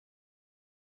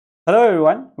Hello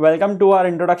everyone, welcome to our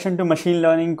Introduction to Machine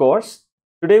Learning course.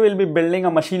 Today we'll be building a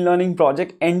machine learning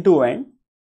project end to end.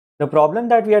 The problem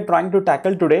that we are trying to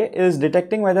tackle today is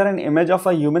detecting whether an image of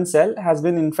a human cell has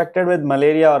been infected with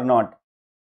malaria or not.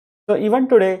 So even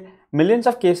today, millions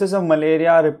of cases of malaria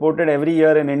are reported every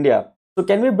year in India. So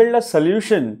can we build a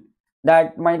solution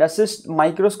that might assist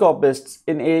microscopists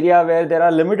in area where there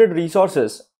are limited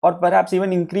resources, or perhaps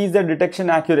even increase their detection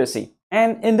accuracy?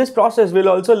 And in this process, we'll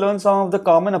also learn some of the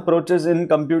common approaches in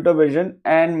computer vision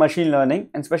and machine learning,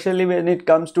 especially when it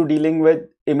comes to dealing with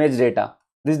image data.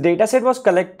 This dataset was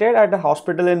collected at a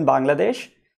hospital in Bangladesh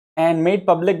and made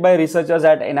public by researchers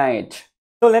at NIH.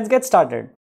 So let's get started.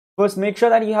 First, make sure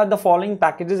that you have the following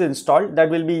packages installed that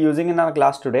we'll be using in our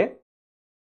class today.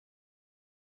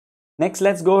 Next,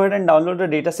 let's go ahead and download the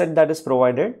dataset that is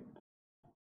provided.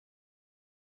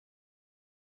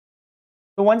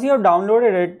 So once you have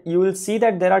downloaded it, you will see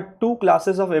that there are two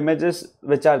classes of images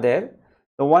which are there.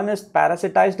 The one is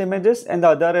parasitized images and the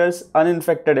other is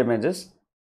uninfected images.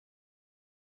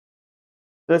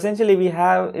 So essentially we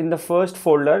have in the first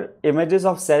folder images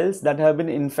of cells that have been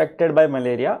infected by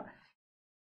malaria.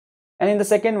 And in the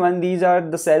second one, these are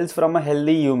the cells from a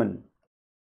healthy human.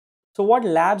 So what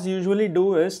labs usually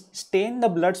do is stain the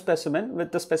blood specimen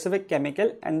with a specific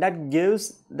chemical, and that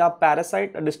gives the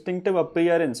parasite a distinctive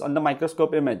appearance on the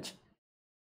microscope image.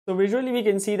 So visually we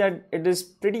can see that it is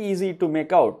pretty easy to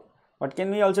make out, but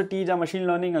can we also teach our machine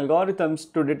learning algorithms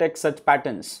to detect such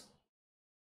patterns?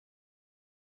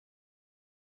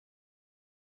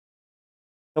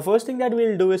 The first thing that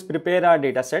we'll do is prepare our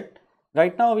dataset.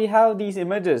 Right now we have these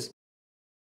images.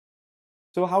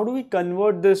 So how do we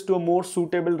convert this to a more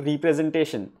suitable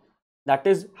representation? That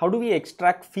is, how do we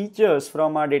extract features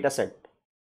from our dataset?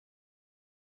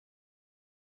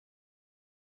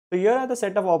 So here are the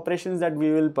set of operations that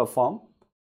we will perform.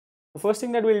 The first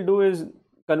thing that we'll do is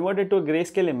convert it to a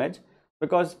grayscale image,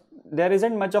 because there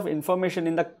isn't much of information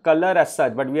in the color as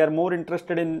such, but we are more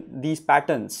interested in these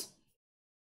patterns.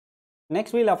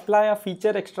 Next, we'll apply a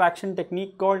feature extraction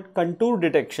technique called contour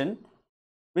detection,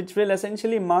 which will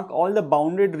essentially mark all the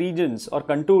bounded regions or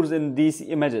contours in these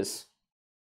images.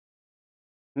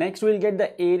 Next, we'll get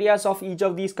the areas of each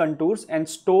of these contours and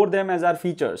store them as our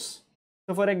features.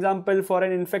 So for example, for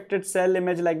an infected cell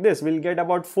image like this, we'll get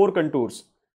about 4 contours,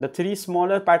 the 3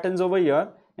 smaller patterns over here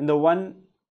and the one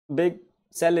big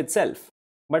cell itself.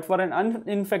 But for an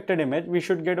uninfected image, we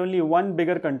should get only one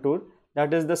bigger contour,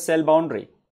 that is the cell boundary.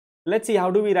 Let's see how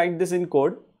do we write this in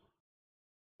code.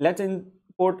 Let's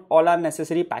import all our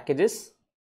necessary packages.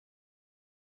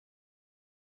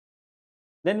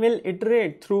 Then we'll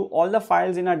iterate through all the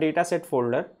files in our dataset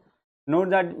folder. Note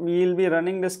that we will be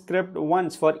running this script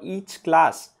once for each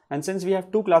class, and since we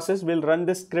have 2 classes, we'll run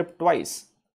this script twice.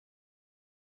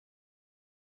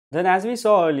 Then as we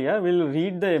saw earlier, we'll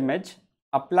read the image,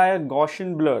 apply a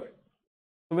Gaussian blur.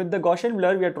 So with the Gaussian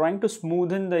blur, we are trying to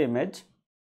smoothen the image.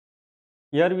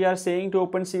 Here we are saying to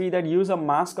OpenCV that use a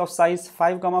mask of size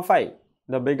 5,5.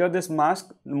 The bigger this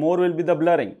mask, the more will be the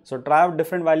blurring. So try out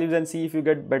different values and see if you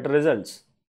get better results.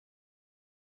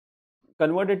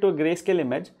 Convert it to a grayscale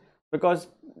image, because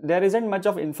there isn't much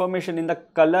of information in the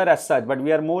color as such, but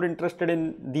we are more interested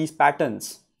in these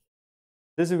patterns.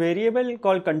 This variable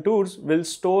called contours will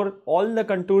store all the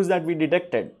contours that we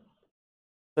detected.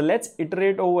 So let's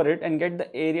iterate over it and get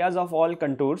the areas of all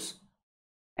contours.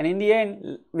 And in the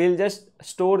end, we'll just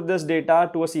store this data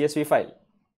to a CSV file.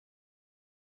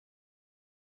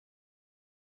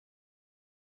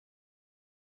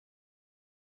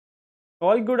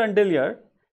 All good until here.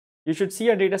 You should see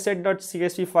a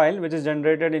dataset.csv file which is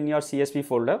generated in your CSV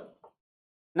folder.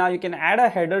 Now you can add a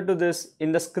header to this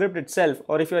in the script itself,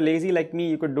 or if you're lazy like me,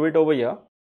 you could do it over here.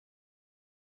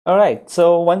 Alright,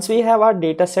 so once we have our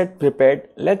dataset prepared,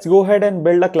 let's go ahead and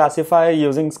build a classifier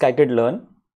using scikit-learn.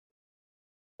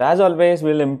 As always,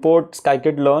 we'll import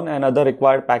scikit-learn and other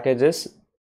required packages.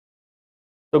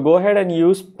 So go ahead and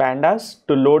use pandas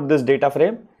to load this data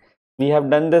frame. We have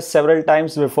done this several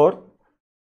times before.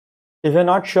 If you're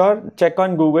not sure, check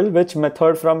on Google which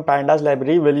method from pandas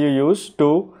library will you use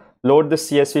to load the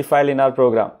CSV file in our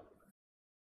program.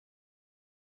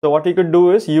 So what we could do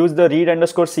is use the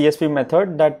read_CSV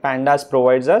method that pandas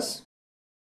provides us.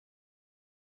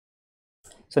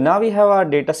 So now we have our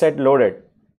dataset loaded.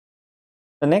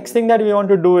 The next thing that we want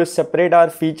to do is separate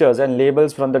our features and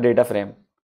labels from the data frame.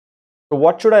 So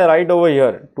what should I write over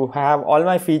here to have all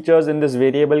my features in this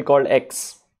variable called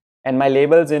X and my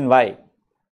labels in Y?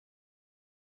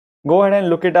 Go ahead and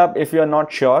look it up if you are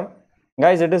not sure.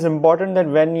 Guys, it is important that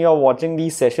when you are watching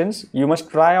these sessions, you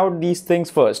must try out these things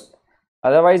first.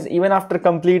 Otherwise, even after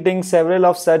completing several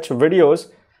of such videos,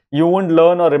 you won't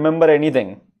learn or remember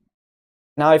anything.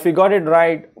 Now, if we got it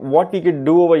right, what we could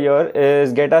do over here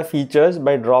is get our features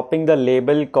by dropping the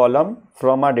label column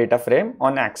from our data frame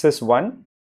on axis 1.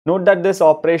 Note that this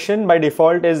operation by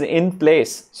default is in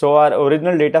place, so our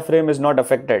original data frame is not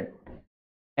affected.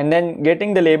 And then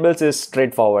getting the labels is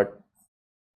straightforward.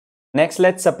 Next,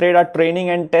 let's separate our training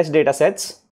and test data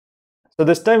sets. So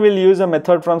this time we'll use a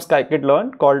method from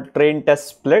scikit-learn called train test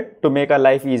split to make our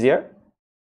life easier.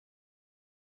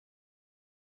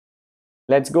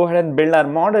 Let's go ahead and build our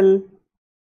model.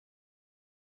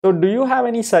 So do you have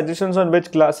any suggestions on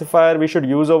which classifier we should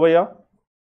use over here?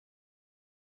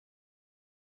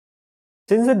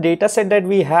 Since the data set that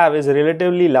we have is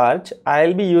relatively large,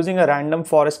 I'll be using a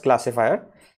RandomForest classifier.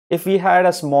 If we had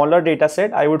a smaller data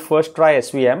set, I would first try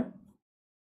SVM.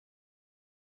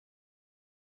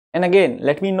 And again,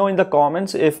 let me know in the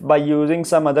comments if by using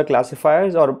some other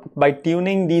classifiers or by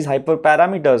tuning these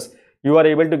hyperparameters, you are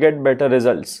able to get better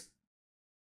results.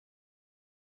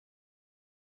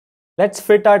 Let's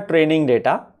fit our training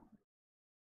data.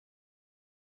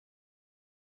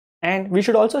 And we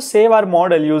should also save our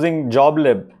model using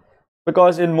joblib,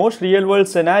 because in most real world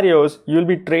scenarios, you'll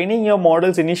be training your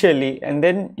models initially and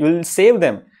then you'll save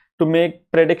them to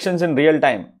make predictions in real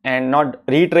time and not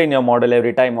retrain your model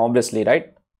every time, obviously,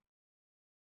 right?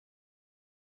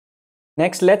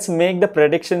 Next, let's make the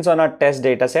predictions on our test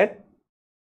data set.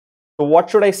 So what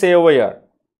should I say over here?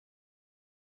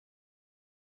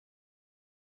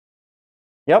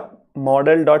 Yep,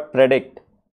 model.predict.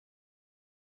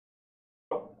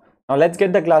 Now let's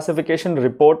get the classification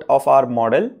report of our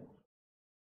model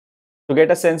to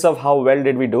get a sense of how well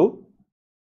did we do.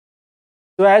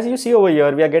 So as you see over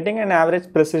here, we are getting an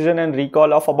average precision and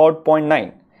recall of about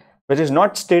 0.9, which is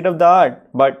not state of the art,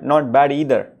 but not bad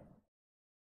either.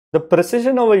 The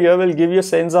precision over here will give you a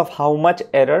sense of how much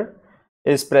error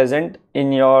is present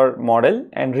in your model,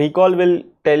 and recall will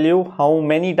tell you how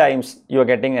many times you are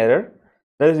getting error.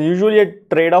 There is usually a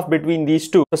trade-off between these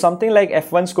two. So something like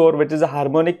F1 score, which is a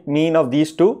harmonic mean of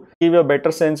these two, give you a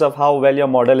better sense of how well your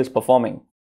model is performing.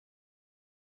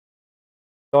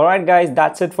 Alright guys,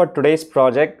 that's it for today's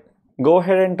project. Go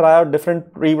ahead and try out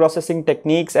different pre-processing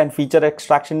techniques and feature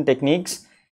extraction techniques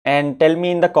and tell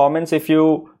me in the comments if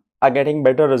you are getting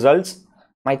better results.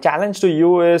 My challenge to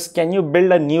you is, can you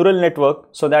build a neural network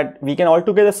so that we can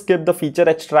altogether skip the feature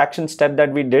extraction step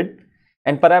that we did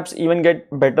and perhaps even get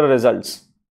better results?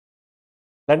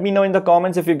 Let me know in the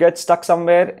comments if you get stuck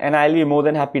somewhere and I'll be more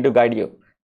than happy to guide you.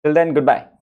 Till then, goodbye.